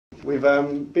We've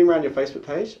been around your Facebook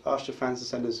page, asked your fans to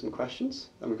send in some questions,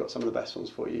 and we've got some of the best ones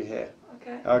for you here.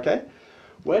 Okay. Okay.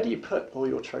 Where do you put all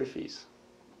your trophies?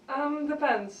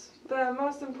 Depends. The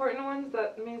most important ones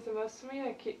that means the most to me,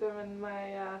 I keep them in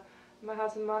my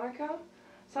house in Monaco.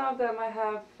 Some of them I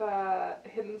have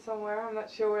hidden somewhere, I'm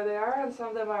not sure where they are, and some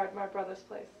of them are at my brother's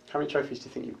place. How many trophies do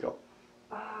you think you've got?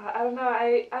 I don't know,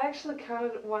 I actually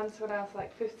counted once when I was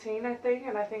like 15, I think,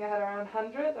 and I think I had around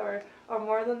 100 or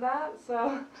more than that,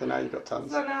 so... So now you've got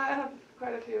tons. So now I have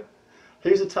quite a few.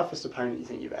 Who's the toughest opponent you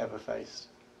think you've ever faced?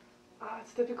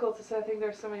 It's difficult to say, I think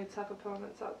there's so many tough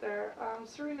opponents out there.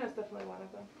 Serena is definitely one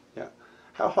of them. Yeah.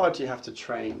 How hard do you have to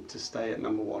train to stay at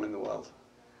 #1 in the world?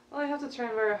 Well, I have to train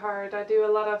very hard. I do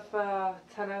a lot of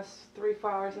tennis, 3-4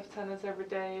 hours of tennis every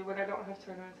day when I don't have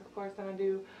tournaments, of course. Then I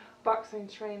do boxing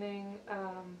training,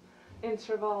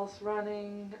 intervals,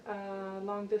 running,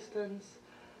 long distance.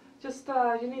 Just,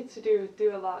 you need to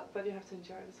do a lot, but you have to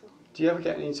enjoy it as well. Do you ever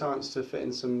get any chance to fit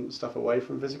in some stuff away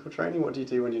from physical training? What do you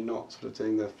do when you're not sort of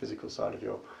doing the physical side of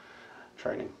your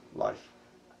training life?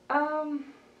 Well,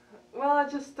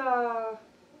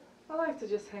 I like to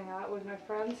just hang out with my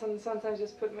friends and sometimes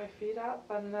just put my feet up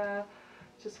and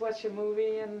just watch a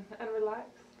movie and relax.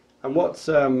 And what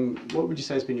would you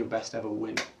say has been your best ever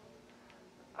win?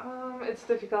 It's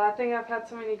difficult. I think I've had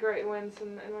so many great wins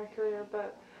in my career,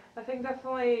 but I think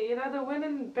definitely, you know, the win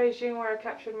in Beijing where I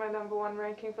captured my #1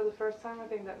 ranking for the first time, I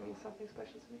think that means something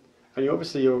special to me. And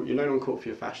you're known on court for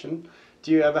your fashion.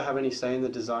 Do you ever have any say in the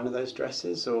design of those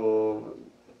dresses, or?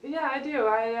 Yeah, I do.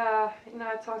 You know,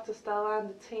 I talked to Stella and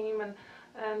the team,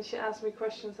 and she asked me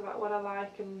questions about what I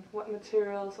like and what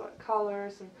materials, what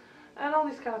colors, and all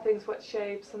these kind of things, what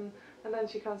shapes, and then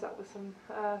she comes up with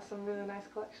some really nice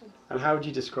collections. And how would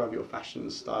you describe your fashion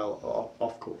style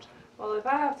off court? Well, if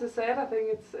I have to say it, I think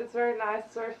it's very nice,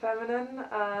 it's very feminine,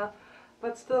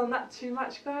 but still not too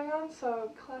much going on,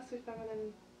 so classy,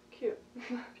 feminine, cute.